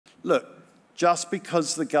Look, just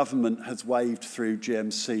because the government has waved through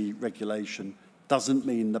GMC regulation doesn't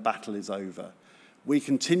mean the battle is over. We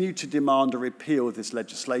continue to demand a repeal of this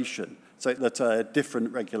legislation so that a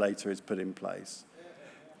different regulator is put in place.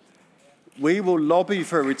 We will lobby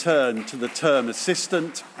for a return to the term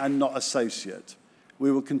assistant and not associate.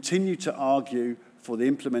 We will continue to argue for the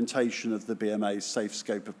implementation of the BMA's safe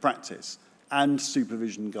scope of practice and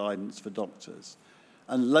supervision guidance for doctors.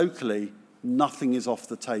 And locally, nothing is off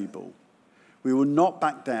the table. We will not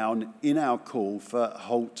back down in our call for a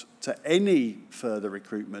halt to any further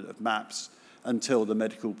recruitment of MAPs until the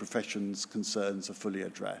medical profession's concerns are fully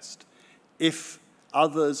addressed. If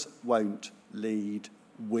others won't lead,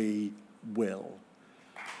 we will.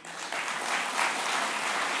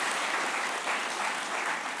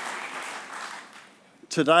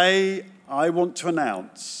 Today, I want to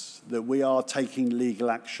announce that we are taking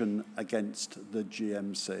legal action against the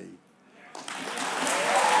GMC.